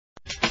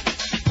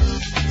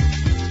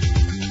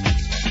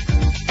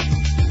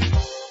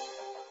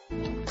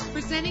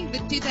the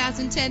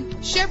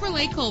 2010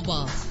 Chevrolet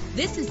Cobalt.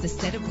 This is the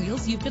set of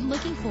wheels you've been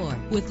looking for.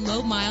 With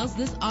low miles,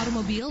 this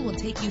automobile will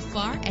take you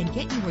far and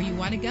get you where you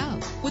want to go.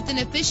 With an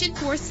efficient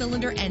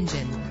 4-cylinder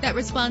engine that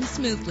responds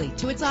smoothly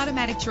to its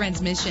automatic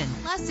transmission.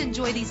 Plus,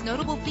 enjoy these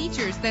notable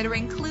features that are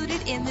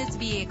included in this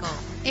vehicle: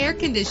 Air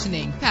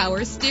conditioning,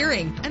 power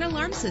steering, an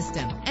alarm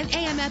system, an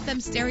AM/FM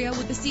stereo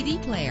with a CD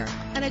player,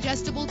 an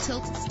adjustable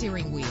tilt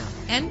steering wheel.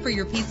 And for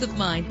your peace of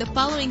mind, the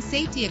following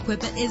safety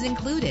equipment is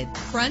included: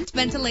 front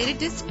ventilated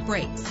disc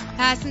brakes,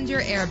 passenger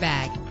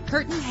airbag,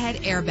 curtain head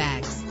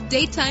airbags,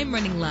 daytime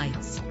running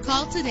lights.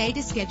 Call today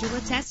to schedule a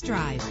test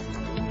drive.